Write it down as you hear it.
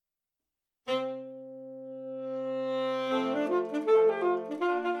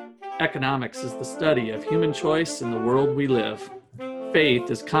Economics is the study of human choice in the world we live.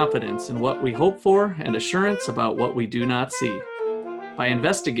 Faith is confidence in what we hope for and assurance about what we do not see. By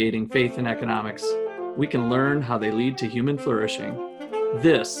investigating faith in economics, we can learn how they lead to human flourishing.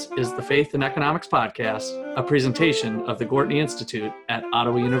 This is the Faith in Economics Podcast, a presentation of the Gortney Institute at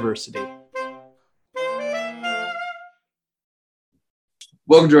Ottawa University.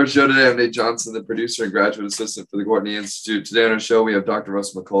 Welcome to our show today. I'm Nate Johnson, the producer and graduate assistant for the Gortney Institute. Today on our show, we have Dr.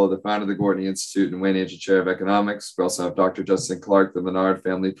 Russell McCullough, the founder of the Gortney Institute and Wayne Angell Chair of Economics. We also have Dr. Justin Clark, the Menard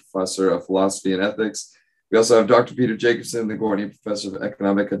Family Professor of Philosophy and Ethics. We also have Dr. Peter Jacobson, the Gortney Professor of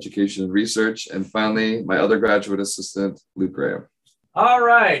Economic Education and Research. And finally, my other graduate assistant, Luke Graham. All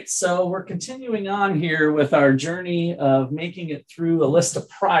right, so we're continuing on here with our journey of making it through a list of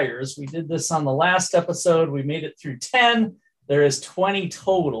priors. We did this on the last episode. We made it through 10. There is 20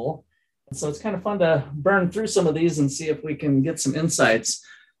 total. So it's kind of fun to burn through some of these and see if we can get some insights.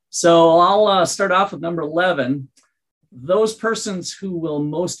 So I'll start off with number 11. Those persons who will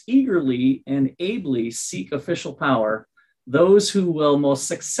most eagerly and ably seek official power, those who will most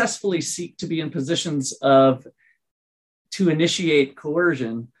successfully seek to be in positions to initiate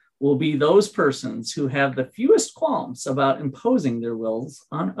coercion, will be those persons who have the fewest qualms about imposing their wills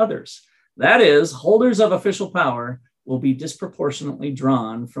on others. That is, holders of official power will be disproportionately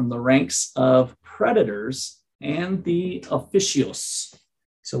drawn from the ranks of predators and the officios.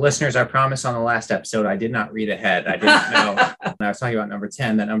 So listeners, I promise on the last episode, I did not read ahead. I didn't know when I was talking about number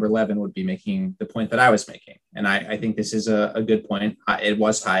 10, that number 11 would be making the point that I was making. And I think this is a good point. It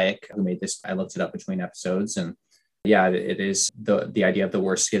was Hayek who made this. I looked it up between episodes. And yeah, it is the idea of the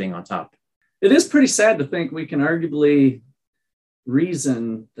worst getting on top. It is pretty sad to think we can arguably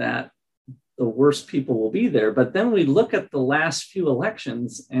reason that the worst people will be there. But then we look at the last few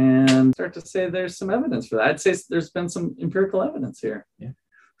elections and start to say there's some evidence for that. I'd say there's been some empirical evidence here. Yeah.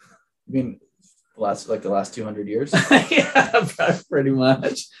 I mean, the last 200 years? Yeah, pretty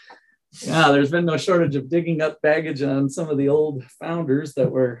much. Yeah, there's been no shortage of digging up baggage on some of the old founders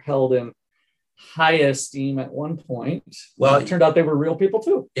that were held in high esteem at one point. Well, it turned out they were real people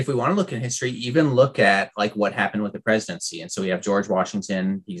too. If we want to look in history, even look at like what happened with the presidency. And so we have George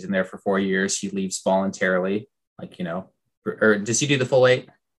Washington. He's in there for 4 years. He leaves voluntarily, or does he do the full 8?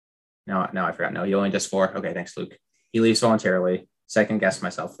 No, I forgot. No, he only does 4. Okay, thanks, Luke. He leaves voluntarily. Second guess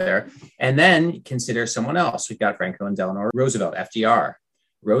myself there. And then consider someone else. We've got Franklin Delano Roosevelt, FDR.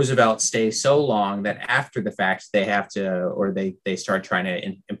 Roosevelt stays so long that after the fact, they start trying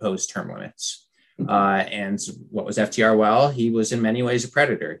to impose term limits. And what was FDR? Well, he was in many ways a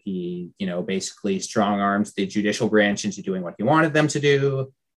predator. He, basically strong arms the judicial branch into doing what he wanted them to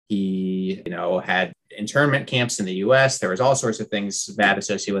do. He, had internment camps in the US. There was all sorts of things bad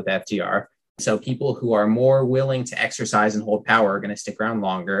associated with FDR. So people who are more willing to exercise and hold power are going to stick around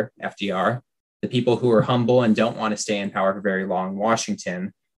longer, FDR. The people who are humble and don't want to stay in power for very long,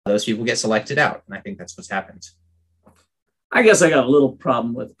 Washington, those people get selected out. And I think that's what's happened. I guess I got a little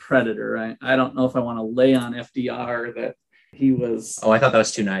problem with predator. I don't know if I want to lay on FDR that he was. Oh, I thought that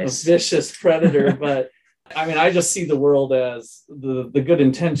was too nice. A vicious predator, but I mean, I just see the world as the good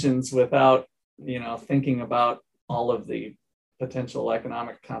intentions without, thinking about all of the potential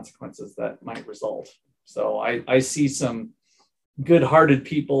economic consequences that might result. So I see some good-hearted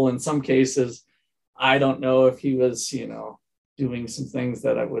people in some cases. I don't know if he was, doing some things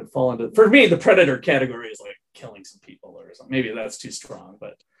that I would fall into. For me, the predator category is like killing some people or something. Maybe that's too strong,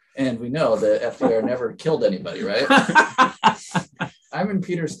 but. And we know that FDR never killed anybody, right? I'm in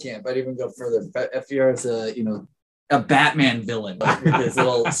Peter's camp. I'd even go further. FDR is a Batman villain with his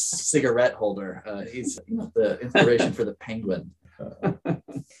little cigarette holder. He's the inspiration for the Penguin.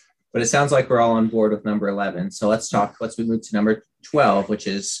 But it sounds like we're all on board with number 11. So let's move to number 12, which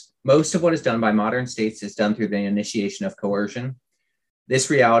is most of what is done by modern states is done through the initiation of coercion. This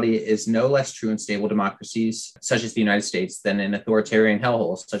reality is no less true in stable democracies, such as the United States, than in authoritarian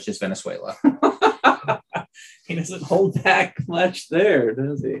hellholes, such as Venezuela. He doesn't hold back much there,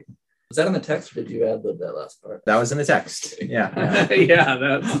 does he? Was that in the text, or did you add that last part? That was in the text. Yeah.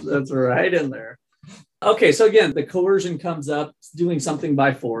 Yeah, that's right in there. Okay, so again, the coercion comes up, doing something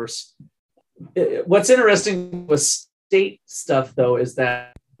by force. What's interesting with state stuff, though, is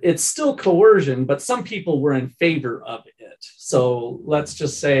that it's still coercion, but some people were in favor of it. So let's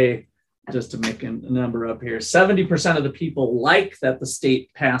just say, just to make a number up here, 70% of the people like that the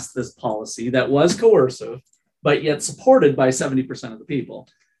state passed this policy that was coercive, but yet supported by 70% of the people.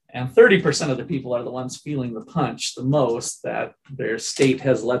 And 30% of the people are the ones feeling the punch the most, that their state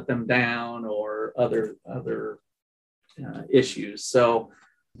has let them down or other issues. So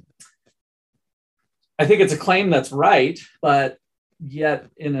I think it's a claim that's right, but yet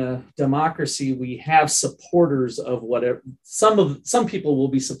in a democracy, we have supporters of whatever. Some people will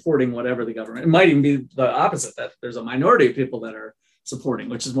be supporting whatever the government. It might even be the opposite, that there's a minority of people that are supporting,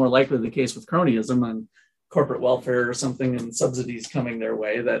 which is more likely the case with cronyism and corporate welfare or something, and subsidies coming their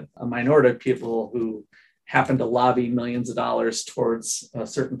way, that a minority of people who happen to lobby millions of dollars towards a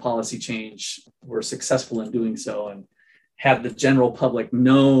certain policy change were successful in doing so, and had the general public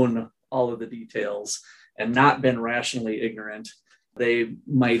known all of the details and not been rationally ignorant, they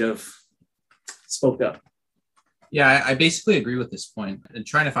might have spoke up. Yeah, I basically agree with this point. I'm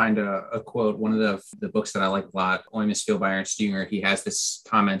trying to find a quote. One of the books that I like a lot, Only Misfield by Ernst Jünger, he has this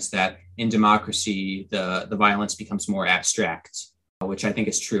comments that in democracy, the violence becomes more abstract, which I think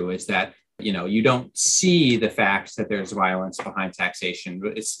is true, is that, you don't see the fact that there's violence behind taxation,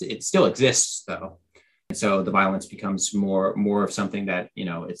 but it still exists though. And so the violence becomes more of something that,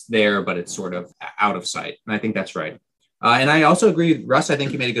 it's there, but it's sort of out of sight. And I think that's right. And I also agree, Russ, I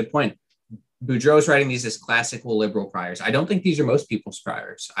think you made a good point. Boudreaux's writing these as classical liberal priors. I don't think these are most people's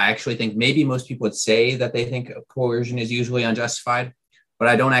priors. I actually think maybe most people would say that they think coercion is usually unjustified, but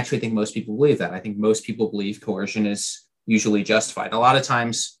I don't actually think most people believe that. I think most people believe coercion is usually justified. A lot of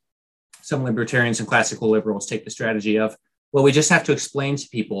times, some libertarians and classical liberals take the strategy of, well, we just have to explain to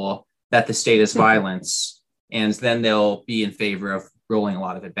people that the state is violence, and then they'll be in favor of rolling a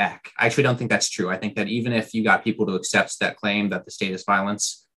lot of it back. I actually don't think that's true. I think that even if you got people to accept that claim that the state is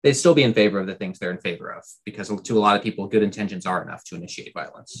violence, they'd still be in favor of the things they're in favor of, because to a lot of people, good intentions are enough to initiate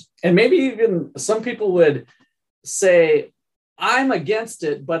violence. And maybe even some people would say, I'm against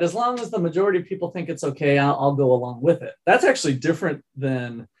it, but as long as the majority of people think it's okay, I'll go along with it. That's actually different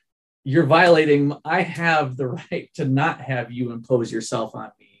than you're violating. I have the right to not have you impose yourself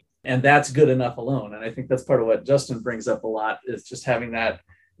on me. And that's good enough alone. And I think that's part of what Justin brings up a lot, is just having that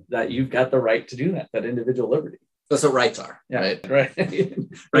you've got the right to do that individual liberty. That's what rights are. Yeah. Right.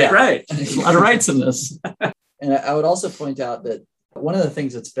 Right. A lot of rights in this. And I would also point out that one of the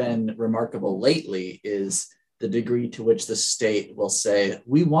things that's been remarkable lately is the degree to which the state will say,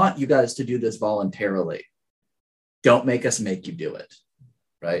 we want you guys to do this voluntarily. Don't make us make you do it.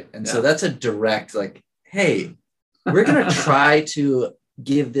 Right. And so that's a direct, like, hey, we're going to try to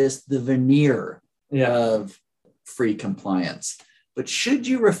give this the veneer of free compliance. But should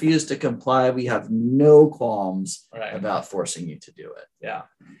you refuse to comply, we have no qualms about forcing you to do it. Yeah.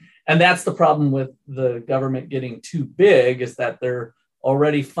 And that's the problem with the government getting too big, is that they're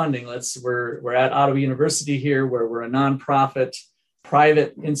already funding. We're at Ottawa University here, where we're a nonprofit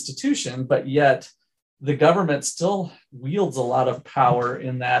private institution, but yet the government still wields a lot of power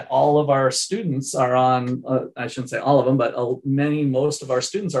in that all of our students are on, I shouldn't say all of them, but most of our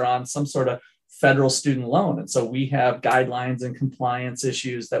students are on some sort of federal student loan. And so we have guidelines and compliance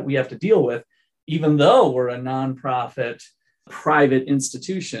issues that we have to deal with, even though we're a nonprofit private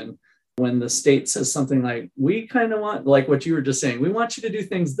institution. When the state says something like, we kind of want, like what you were just saying, we want you to do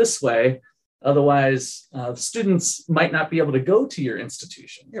things this way. Otherwise, students might not be able to go to your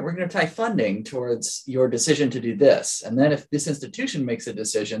institution. Yeah, we're going to tie funding towards your decision to do this. And then if this institution makes a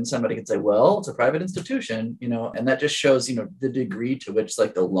decision, somebody can say, well, it's a private institution, and that just shows, the degree to which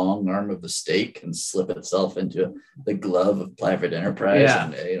like the long arm of the state can slip itself into the glove of private enterprise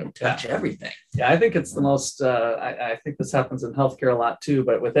and touch everything. Yeah, I think it's the most, I think this happens in healthcare a lot too,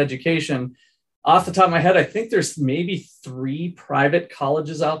 but with education, off the top of my head, I think there's maybe 3 private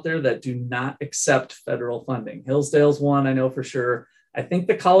colleges out there that do not accept federal funding. Hillsdale's one, I know for sure. I think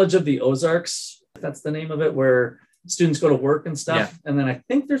the College of the Ozarks, that's the name of it, where students go to work and stuff. Yeah. And then I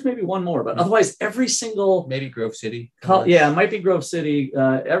think there's maybe one more, but otherwise every single... Maybe Grove City. It might be Grove City.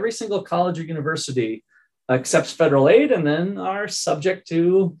 Every single college or university accepts federal aid and then are subject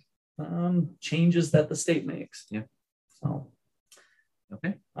to changes that the state makes. Yeah. So...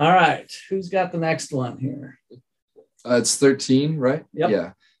 Okay. All right. Who's got the next one here? It's 13, right? Yep.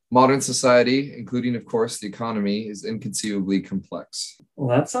 Yeah. Modern society, including, of course, the economy, is inconceivably complex. Well,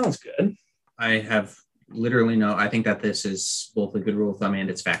 that sounds good. I have literally I think that this is both a good rule of thumb and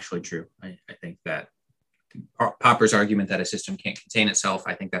it's factually true. I think that Popper's argument that a system can't contain itself,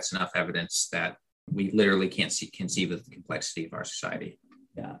 I think that's enough evidence that we literally can't conceive of the complexity of our society.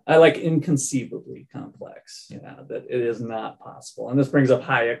 Yeah, I like inconceivably complex. Yeah, that it is not possible. And this brings up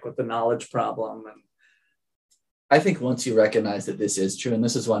Hayek with the knowledge problem. And I think once you recognize that this is true, and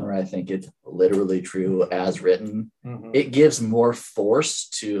this is one where I think it's literally true as written, it gives more force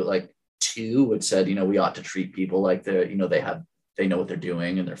to like 2, which said, we ought to treat people like they're, they know what they're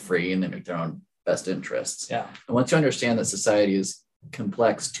doing and they're free and they make their own best interests. Yeah. And once you understand that society is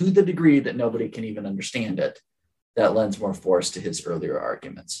complex to the degree that nobody can even understand it, that lends more force to his earlier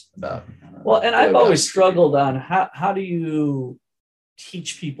arguments about. And I've always struggled on how do you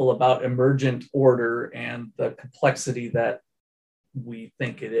teach people about emergent order and the complexity that we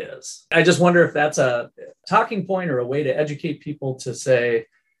think it is. I just wonder if that's a talking point or a way to educate people to say,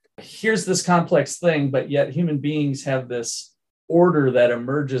 here's this complex thing, but yet human beings have this order that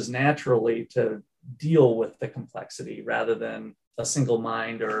emerges naturally to deal with the complexity rather than a single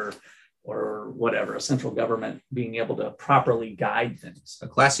mind or whatever, a central government being able to properly guide things. A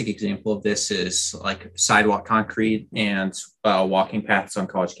classic example of this is like sidewalk concrete and walking paths on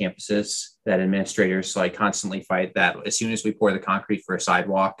college campuses that administrators like constantly fight that as soon as we pour the concrete for a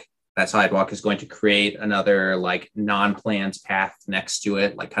sidewalk, that sidewalk is going to create another like non-planned path next to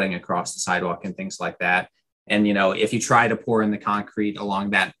it, like cutting across the sidewalk and things like that. And, you know, if you try to pour in the concrete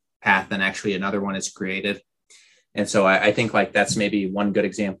along that path, then actually another one is created. And so I think like that's maybe one good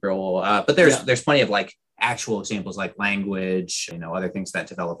example, but there's plenty of like actual examples like language, you know, other things that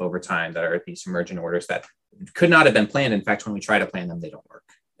develop over time that are these emergent orders that could not have been planned. In fact, when we try to plan them, they don't work.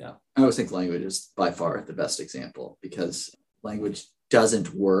 Yeah, I always think language is by far the best example because language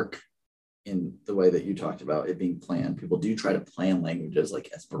doesn't work in the way that you talked about it being planned. People do try to plan languages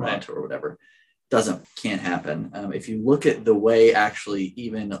like Esperanto or whatever. Can't happen. If you look at the way actually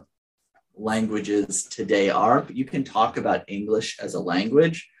even languages today are, you can talk about English as a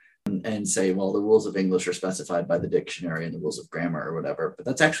language and say, well, the rules of English are specified by the dictionary and the rules of grammar or whatever, but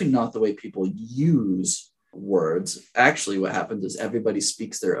that's actually not the way people use words. Actually, what happens is everybody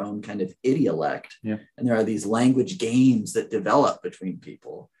speaks their own kind of idiolect. Yeah. And there are these language games that develop between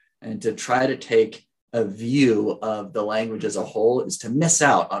people. And to try to take a view of the language as a whole is to miss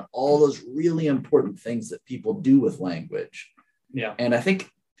out on all those really important things that people do with language. Yeah. And I think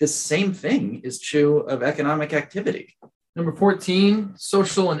the same thing is true of economic activity. Number 14,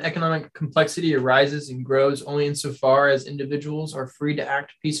 social and economic complexity arises and grows only insofar as individuals are free to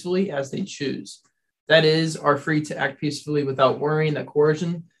act peacefully as they choose. That is, are free to act peacefully without worrying that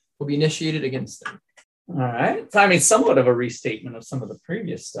coercion will be initiated against them. All right. So, I mean, somewhat of a restatement of some of the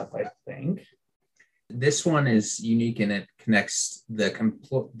previous stuff, I think. This one is unique and it connects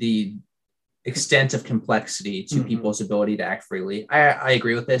the extent of complexity to people's ability to act freely. I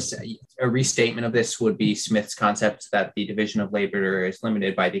agree with this. A restatement of this would be Smith's concept that the division of labor is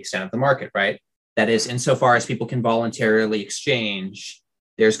limited by the extent of the market, right? That is, insofar as people can voluntarily exchange,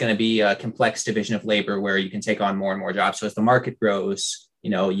 there's going to be a complex division of labor where you can take on more and more jobs. So as the market grows, you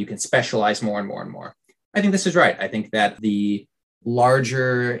know, you can specialize more and more and more. I think this is right. I think that the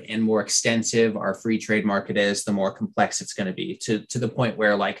larger and more extensive our free trade market is, the more complex it's going to be to the point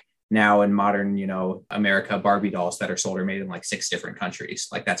where like now in modern, you know, America, Barbie dolls that are sold are made in like 6 different countries.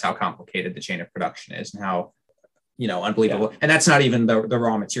 Like that's how complicated the chain of production is and how, you know, unbelievable. Yeah. And that's not even the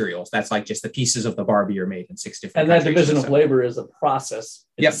raw materials. That's like just the pieces of the Barbie are made in 6 different countries. And that division of labor is a process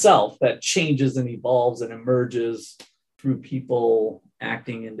itself that changes and evolves and emerges through people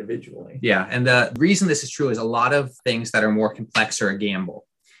acting individually. Yeah. And the reason this is true is a lot of things that are more complex are a gamble.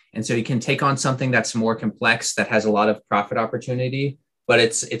 And so you can take on something that's more complex that has a lot of profit opportunity, but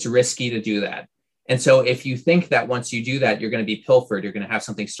it's risky to do that. And so if you think that once you do that, you're going to be pilfered, you're going to have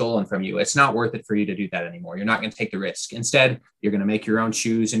something stolen from you, it's not worth it for you to do that anymore. You're not going to take the risk. Instead, you're going to make your own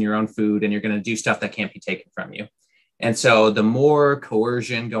shoes and your own food, and you're going to do stuff that can't be taken from you. And so the more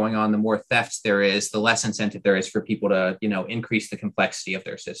coercion going on, the more theft there is, the less incentive there is for people to, you know, increase the complexity of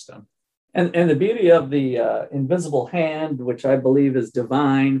their system. And the beauty of the invisible hand, which I believe is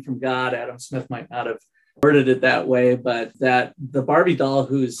divine from God, Adam Smith might not have worded it that way, but that the Barbie doll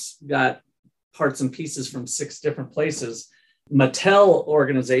who's got parts and pieces from 6 different places, Mattel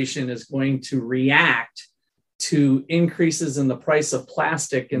organization is going to react to increases in the price of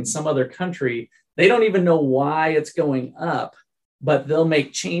plastic in some other country. They don't even know why it's going up, but they'll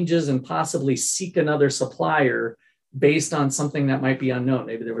make changes and possibly seek another supplier based on something that might be unknown.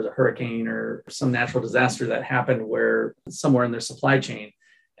 Maybe there was a hurricane or some natural disaster that happened where somewhere in their supply chain.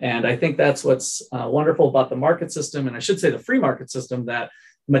 And I think that's what's wonderful about the market system. And I should say the free market system, that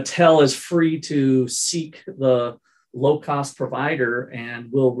Mattel is free to seek the low-cost provider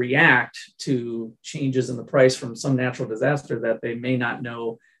and will react to changes in the price from some natural disaster that they may not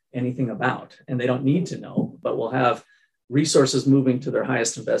know anything about. And they don't need to know, but will have resources moving to their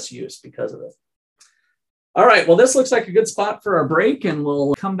highest and best use because of it. All right, well, this looks like a good spot for our break, and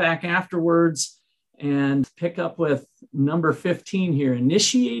we'll come back afterwards and pick up with number 15 here.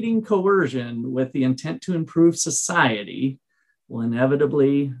 Initiating coercion with the intent to improve society will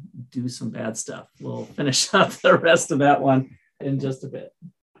inevitably do some bad stuff. We'll finish up the rest of that one in just a bit.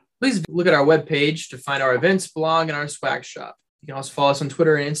 Please look at our webpage to find our events, blog, and our swag shop. You can also follow us on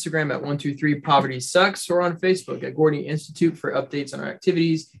Twitter and Instagram at 123 Poverty Sucks, or on Facebook at Gordon Institute for updates on our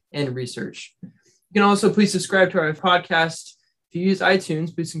activities and research. You can also please subscribe to our podcast If you use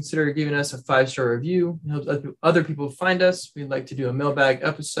iTunes, please consider giving us a 5-star review. It helps other people find us. We'd like to do a mailbag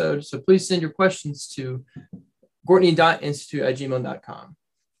episode. So please send your questions to gortney.institute@gmail.com.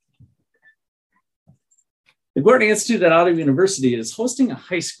 The Gortney Institute at Ottawa University is hosting a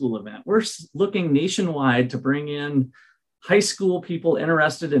high school event. We're looking nationwide to bring in high school people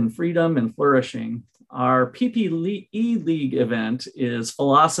interested in freedom and flourishing. Our PPE League event is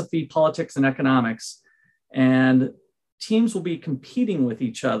philosophy, politics, and economics. And teams will be competing with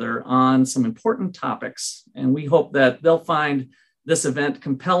each other on some important topics. And we hope that they'll find this event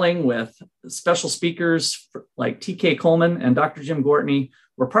compelling with special speakers like TK Coleman and Dr. Jim Gortney.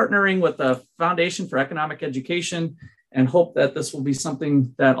 We're partnering with the Foundation for Economic Education and hope that this will be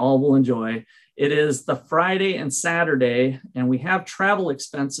something that all will enjoy. It is the Friday and Saturday, and we have travel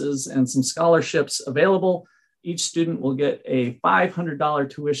expenses and some scholarships available. Each student will get a $500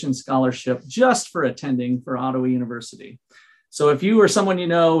 tuition scholarship just for attending for Ottawa University. So if you or someone you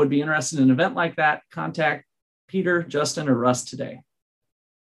know would be interested in an event like that, contact Peter, Justin, or Russ today.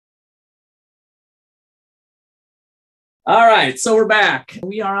 All right, so we're back.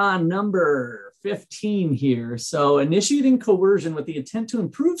 We are on number 15 here. So initiating coercion with the intent to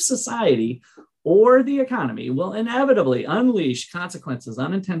improve society or the economy will inevitably unleash consequences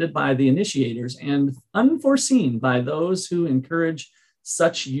unintended by the initiators and unforeseen by those who encourage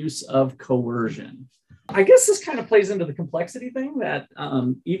such use of coercion. I guess this kind of plays into the complexity thing that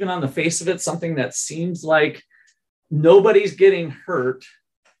even on the face of it, something that seems like nobody's getting hurt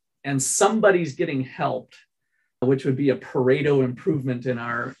and somebody's getting helped, which would be a Pareto improvement in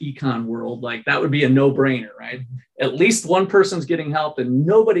our econ world. Like that would be a no-brainer, right? At least one person's getting helped and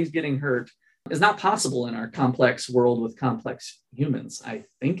nobody's getting hurt is not possible in our complex world with complex humans, I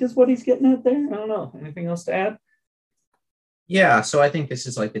think is what he's getting at there. I don't know. Anything else to add? Yeah, so I think this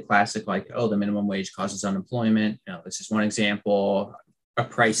is like the classic, like, oh, the minimum wage causes unemployment. This is one example. A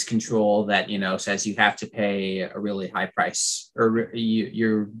price control that, says you have to pay a really high price, or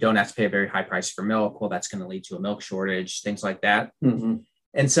you don't have to pay a very high price for milk. Well, that's going to lead to a milk shortage, things like that. Mm-hmm.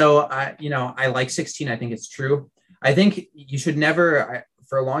 And so, I like 16. I think it's true. I think you should never,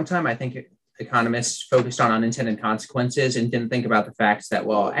 for a long time, I think economists focused on unintended consequences and didn't think about the facts that,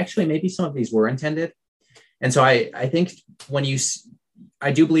 well, actually, maybe some of these were intended. And so I think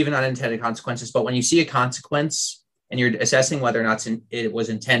I do believe in unintended consequences, but when you see a consequence and you're assessing whether or not it was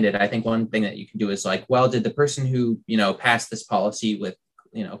intended, I think one thing that you can do is like, well, did the person who, passed this policy with,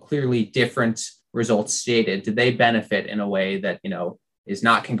 clearly different results stated, did they benefit in a way that, is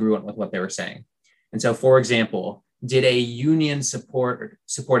not congruent with what they were saying? And so, for example, did a union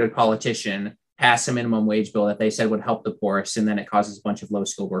supported politician pass a minimum wage bill that they said would help the poorest, and then it causes a bunch of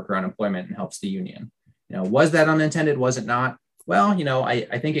low-skilled worker unemployment and helps the union? Was that unintended? Was it not? Well,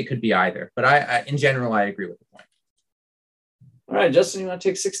 I think it could be either. But I in general, I agree with the point. All right, Justin, you want to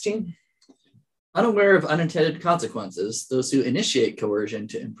take 16? Unaware of unintended consequences, those who initiate coercion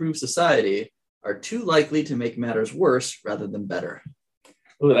to improve society are too likely to make matters worse rather than better.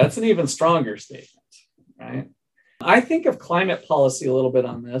 Oh, that's an even stronger statement, right? I think of climate policy a little bit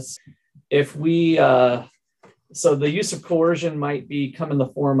on this. If we, so the use of coercion might come in the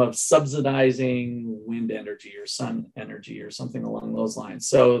form of subsidizing wind energy or sun energy or something along those lines.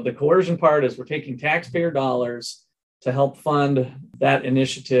 So the coercion part is we're taking taxpayer dollars to help fund that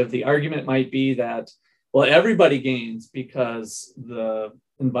initiative. The argument might be that, well, everybody gains because the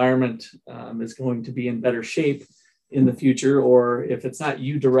environment is going to be in better shape in the future, or if it's not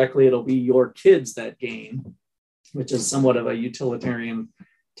you directly, it'll be your kids that gain, which is somewhat of a utilitarian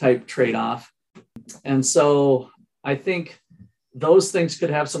type trade-off. And so I think those things could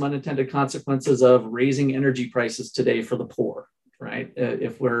have some unintended consequences of raising energy prices today for the poor, right?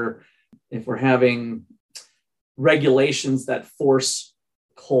 If we're having regulations that force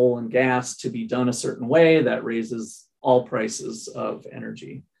coal and gas to be done a certain way, that raises all prices of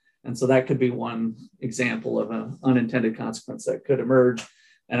energy. And so that could be one example of an unintended consequence that could emerge.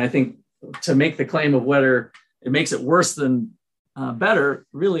 And I think to make the claim of whether it makes it worse than better,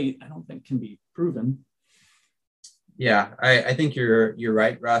 really, I don't think can be proven. Yeah, I think you're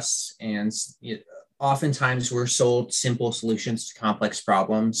right, Russ. And oftentimes we're sold simple solutions to complex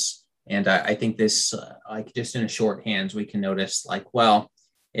problems. And I think this, like just in a shorthand, we can notice like, well,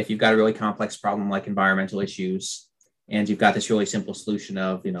 if you've got a really complex problem like environmental issues, and you've got this really simple solution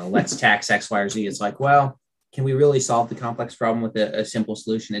of, let's tax X, Y, or Z, it's like, well, can we really solve the complex problem with a simple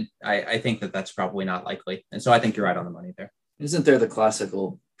solution? I think that's probably not likely. And so I think you're right on the money there. Isn't there the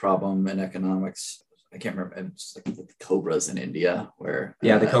classical problem in economics? I can't remember. It's like the cobras in India where...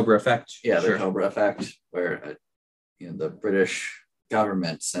 the Cobra effect. Yeah, the Cobra effect where, the British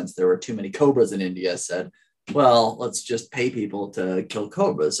government, since there were too many cobras in India, said, well, let's just pay people to kill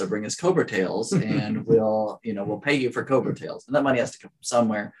cobras. So bring us cobra tails and we'll pay you for cobra tails. And that money has to come from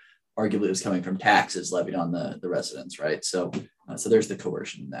somewhere. Arguably, it was coming from taxes levied on the residents, right? So there's the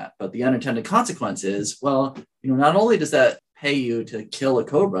coercion in that. But the unintended consequence is, well, not only does that pay you to kill a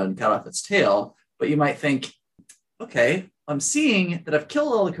cobra and cut off its tail, but you might think, okay, I'm seeing that I've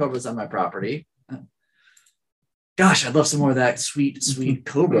killed all the cobras on my property. Gosh, I'd love some more of that sweet, sweet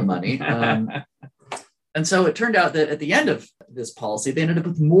cobra money. And so it turned out that at the end of this policy, they ended up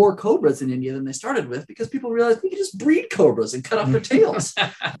with more cobras in India than they started with because people realized we could just breed cobras and cut off their tails.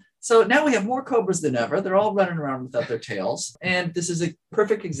 So now we have more cobras than ever. They're all running around without their tails. And this is a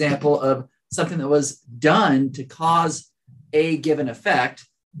perfect example of something that was done to cause a given effect.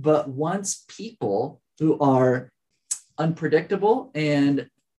 But once people who are unpredictable and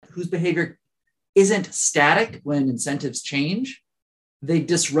whose behavior isn't static when incentives change, they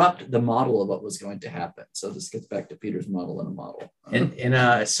disrupt the model of what was going to happen. So this gets back to Peter's model and a model. In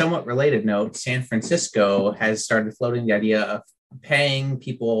a somewhat related note, San Francisco has started floating the idea of paying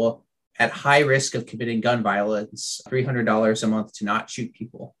people at high risk of committing gun violence $300 a month to not shoot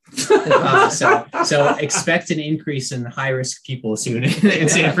people. So expect an increase in high risk people soon in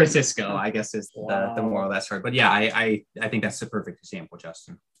San Francisco, I guess is the moral of that story. But yeah, I think that's the perfect example,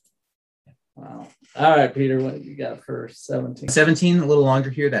 Justin. Wow. All right, Peter, what you got for 17? 17, a little longer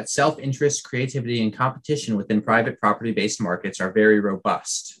here, that self-interest, creativity, and competition within private property-based markets are very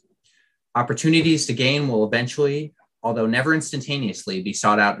robust. Opportunities to gain will eventually, although never instantaneously, be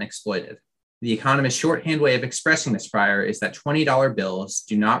sought out and exploited. The economist's shorthand way of expressing this prior is that $20 bills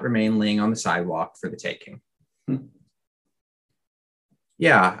do not remain laying on the sidewalk for the taking.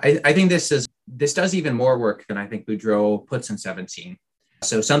 Yeah, I think this does even more work than I think Boudreaux puts in 17.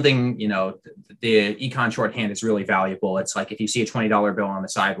 So something, the econ shorthand is really valuable. It's like if you see a $20 bill on the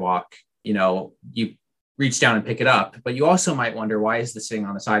sidewalk, you reach down and pick it up, but you also might wonder, why is this sitting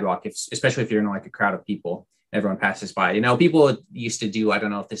on the sidewalk? Especially if you're in like a crowd of people, everyone passes by. People used to do, I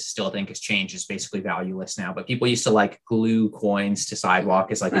don't know if this is still a thing, because change is basically valueless now, but people used to like glue coins to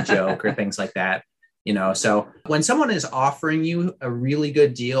sidewalk as like a joke or things like that. So when someone is offering you a really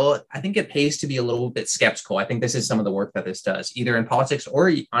good deal, I think it pays to be a little bit skeptical. I think this is some of the work that this does, either in politics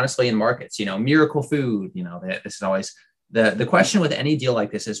or honestly in markets. Miracle food, this is always the question with any deal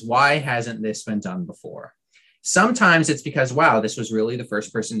like this is, why hasn't this been done before? Sometimes it's because, wow, this was really the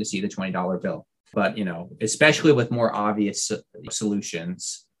first person to see the $20 bill. But, especially with more obvious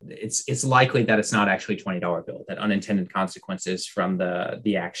solutions, it's likely that it's not actually a $20 bill, that unintended consequences from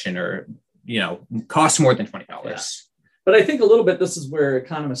the action or cost more than $20. Yeah. But I think a little bit, this is where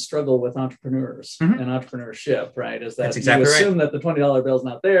economists struggle with entrepreneurs and entrepreneurship, right? Is that That's exactly you assume right. that the $20 bill is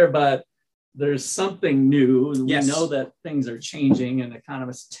not there, but there's something new. Yes. We know that things are changing, and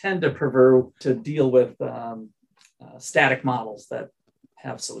economists tend to prefer to deal with static models that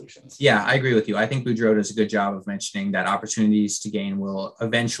have solutions. Yeah, I agree with you. I think Boudreaux does a good job of mentioning that opportunities to gain will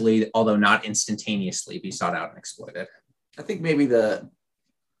eventually, although not instantaneously, be sought out and exploited. I think maybe the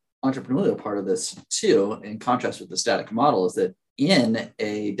entrepreneurial part of this too, in contrast with the static model, is that in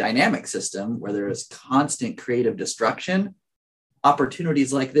a dynamic system where there is constant creative destruction,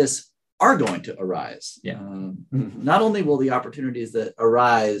 opportunities like this are going to arise. Yeah. Not only will the opportunities that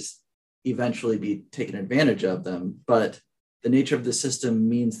arise eventually be taken advantage of them, but the nature of the system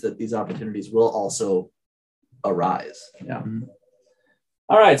means that these opportunities will also arise. Yeah. Mm-hmm.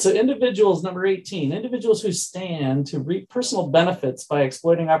 All right, so individuals, number 18, individuals who stand to reap personal benefits by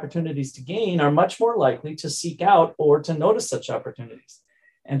exploiting opportunities to gain are much more likely to seek out or to notice such opportunities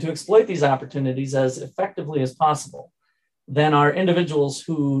and to exploit these opportunities as effectively as possible than are individuals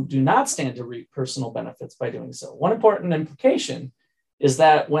who do not stand to reap personal benefits by doing so. One important implication is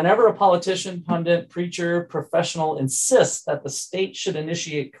that whenever a politician, pundit, preacher, professional insists that the state should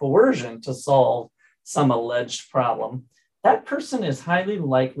initiate coercion to solve some alleged problem, that person is highly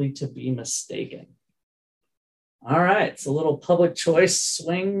likely to be mistaken. All right, it's a little public choice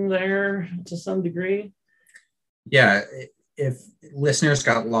swing there to some degree. Yeah, if listeners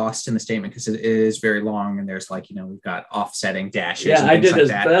got lost in the statement, because it is very long and there's we've got offsetting dashes. Yeah, I did like as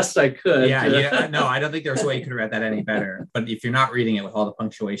best I could. Yeah, no, I don't think there's a way you could have read that any better. But if you're not reading it with all the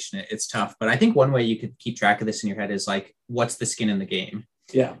punctuation, it's tough. But I think one way you could keep track of this in your head is what's the skin in the game?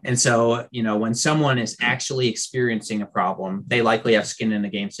 Yeah. And so, when someone is actually experiencing a problem, they likely have skin in the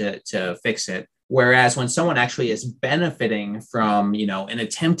game to fix it. Whereas when someone actually is benefiting from, an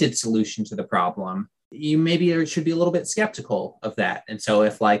attempted solution to the problem, you maybe should be a little bit skeptical of that. And so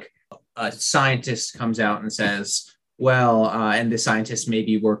if a scientist comes out and says, well, and the scientist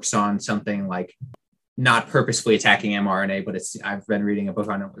maybe works on something like not purposefully attacking mRNA, but I've been reading a book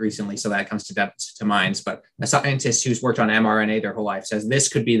on it recently, so that comes to mind. But a scientist who's worked on mRNA their whole life says this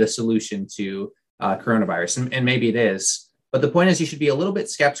could be the solution to coronavirus, and maybe it is. But the point is, you should be a little bit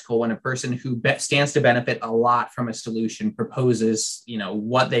skeptical when a person who stands to benefit a lot from a solution proposes,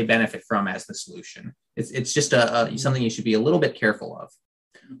 what they benefit from as the solution. It's just something you should be a little bit careful of.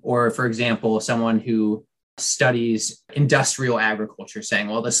 Or, for example, someone who studies industrial agriculture saying,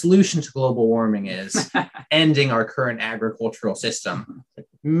 well, the solution to global warming is ending our current agricultural system.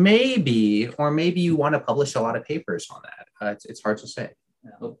 Maybe you want to publish a lot of papers on that. It's hard to say.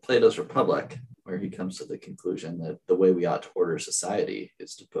 Well, Plato's Republic, where he comes to the conclusion that the way we ought to order society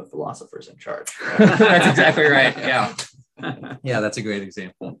is to put philosophers in charge. That's exactly right. Yeah. Yeah, that's a great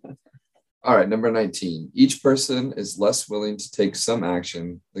example. All right, number 19. Each person is less willing to take some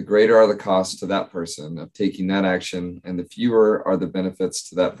action. The greater are the costs to that person of taking that action, and the fewer are the benefits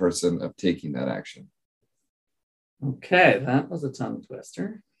to that person of taking that action. Okay, that was a tongue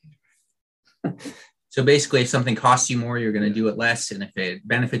twister. So basically, if something costs you more, you're going to do it less. And if it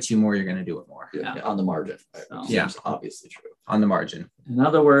benefits you more, you're going to do it more. Yeah, on the margin. Right? So, yeah, obviously true. On the margin. In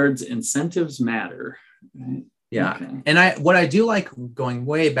other words, incentives matter. Right? Yeah. Okay. And what I do like, going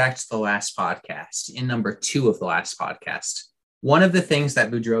way back to the last podcast, in number 2 of the last podcast, one of the things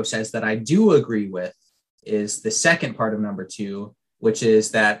that Boudreaux says that I do agree with is the second part of number 2, which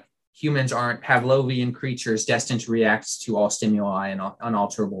is that humans aren't Pavlovian creatures destined to react to all stimuli in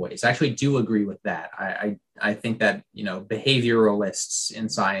unalterable ways. I actually do agree with that. I think that, behavioralists in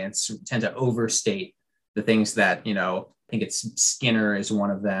science tend to overstate the things that, I think it's Skinner is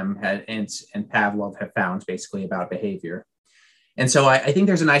one of them, and Pavlov have found basically about behavior. And so I think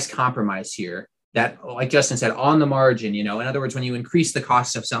there's a nice compromise here that, like Justin said, on the margin, in other words, when you increase the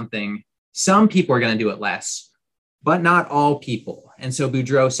cost of something, some people are going to do it less, but not all people. And so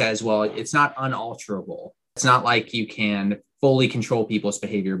Boudreaux says, well, it's not unalterable. It's not like you can fully control people's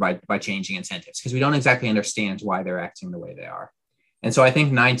behavior by changing incentives, because we don't exactly understand why they're acting the way they are. And so I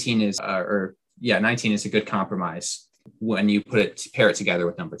think 19 is a good compromise when you pair it together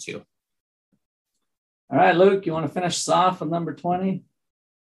with number 2. All right, Luke, you want to finish us off with number 20?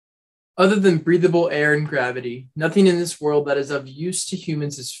 Other than breathable air and gravity, nothing in this world that is of use to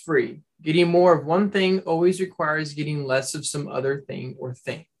humans is free. Getting more of one thing always requires getting less of some other thing or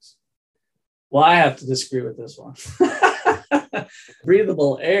things. Well, I have to disagree with this one.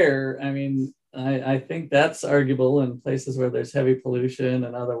 Breathable air, I think that's arguable in places where there's heavy pollution,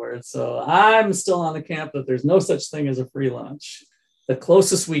 in other words. So I'm still on the camp that there's no such thing as a free lunch. The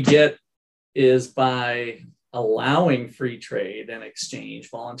closest we get is by allowing free trade and exchange.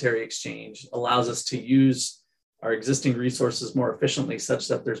 Voluntary exchange allows us to use our existing resources more efficiently, such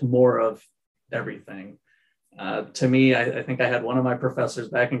that there's more of everything. To me, I think I had one of my professors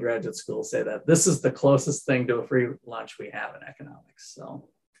back in graduate school say that this is the closest thing to a free lunch we have in economics.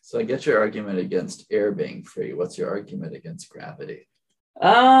 So I get your argument against air being free. What's your argument against gravity?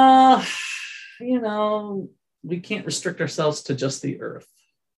 We can't restrict ourselves to just the earth.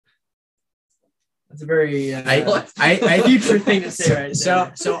 That's a very I future thing to say right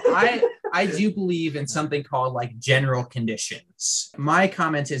there. So I do believe in something called like general conditions. My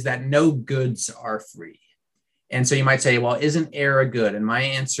comment is that no goods are free. And so you might say, well, isn't air a good? And my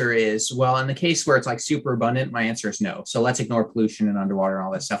answer is, well, in the case where it's like super abundant, my answer is no. So let's ignore pollution and underwater and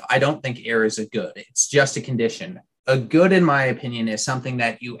all that stuff. I don't think air is a good. It's just a condition. A good, in my opinion, is something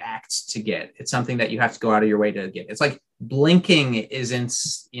that you act to get. It's something that you have to go out of your way to get. It's like blinking isn't,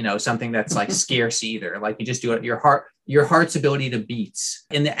 something that's like scarce either. Like you just do it. Your heart's ability to beat.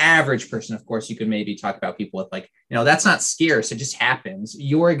 In the average person, of course, you could maybe talk about people with like, that's not scarce. It just happens.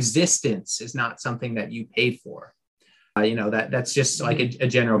 Your existence is not something that you paid for. That's just like a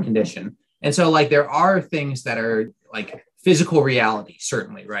general condition. And so like there are things that are like physical reality,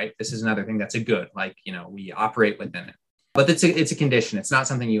 certainly, right? This is another thing that's a good, like, we operate within it. But it's a condition. It's not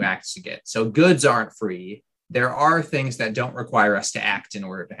something you act to get. So goods aren't free. There are things that don't require us to act in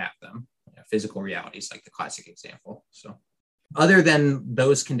order to have them. Physical realities, like the classic example. So other than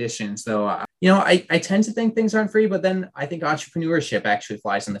those conditions, though, I tend to think things aren't free, but then I think entrepreneurship actually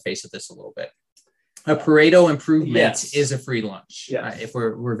flies in the face of this a little bit. A Pareto improvement is a free lunch, if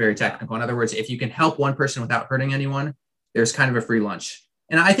we're very technical. In other words, if you can help one person without hurting anyone, there's kind of a free lunch.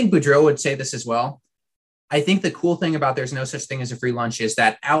 And I think Boudreaux would say this as well. I think the cool thing about there's no such thing as a free lunch is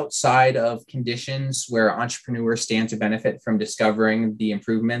that outside of conditions where entrepreneurs stand to benefit from discovering the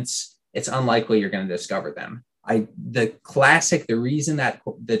improvements, it's unlikely you're going to discover them. The reason that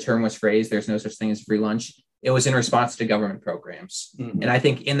the term was phrased, there's no such thing as free lunch, it was in response to government programs. Mhm. And I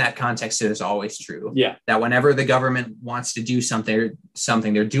think in that context, it is always true Yeah. that whenever the government wants to do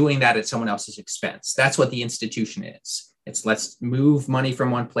something, they're doing that at someone else's expense. That's what the institution is. It's let's move money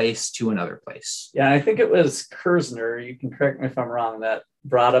from one place to another place. Yeah, I think it was Kerzner, you can correct me if I'm wrong, that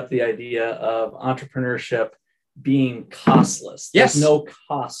brought up the idea of entrepreneurship being costless. Yes. There's no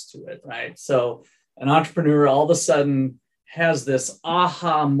cost to it, right? So an entrepreneur all of a sudden has this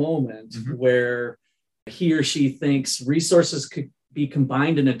aha moment Mhm. where he or she thinks resources could be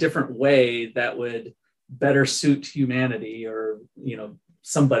combined in a different way that would better suit humanity or,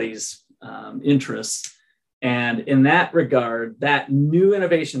 somebody's interests. And in that regard, that new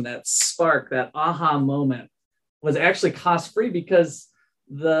innovation, that spark, that aha moment was actually cost-free because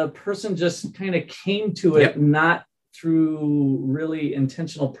the person just kind of came to it, Yep. not through really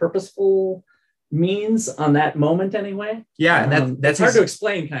intentional, purposeful means on that moment anyway. Yeah, and That's hard to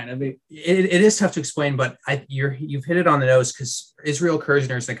explain, kind of. it is tough to explain, but you've hit it on the nose because Israel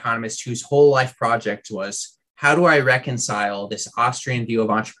Kirzner is an economist whose whole life project was, how do I reconcile this Austrian view of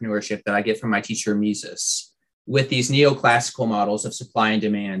entrepreneurship that I get from my teacher Mises with these neoclassical models of supply and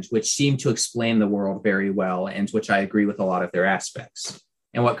demand, which seem to explain the world very well and which I agree with a lot of their aspects.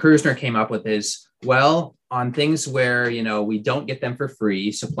 And what Kirzner came up with is, well, on things where, we don't get them for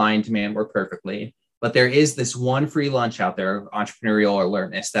free, supply and demand work perfectly, but there is this one free lunch out there, entrepreneurial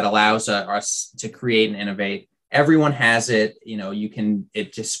alertness, that allows us to create and innovate. Everyone has it,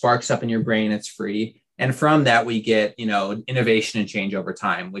 it just sparks up in your brain, it's free. And from that, we get, innovation and change over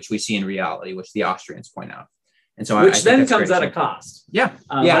time, which we see in reality, which the Austrians point out. And so Which I think then that's comes great at a example. cost. Yeah.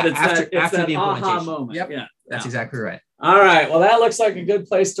 But it's after that the aha implementation. moment. Yep. Yeah. That's exactly right. All right. Well, that looks like a good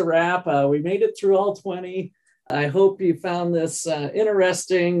place to wrap. We made it through all 20. I hope you found this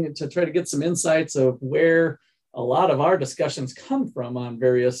interesting to try to get some insights of where a lot of our discussions come from on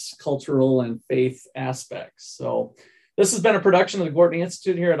various cultural and faith aspects. So this has been a production of the Gortney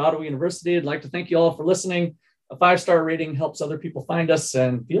Institute here at Ottawa University. I'd like to thank you all for listening. A 5-star rating helps other people find us,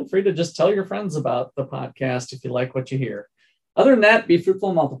 and feel free to just tell your friends about the podcast if you like what you hear. Other than that, be fruitful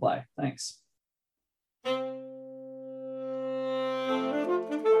and multiply. Thanks.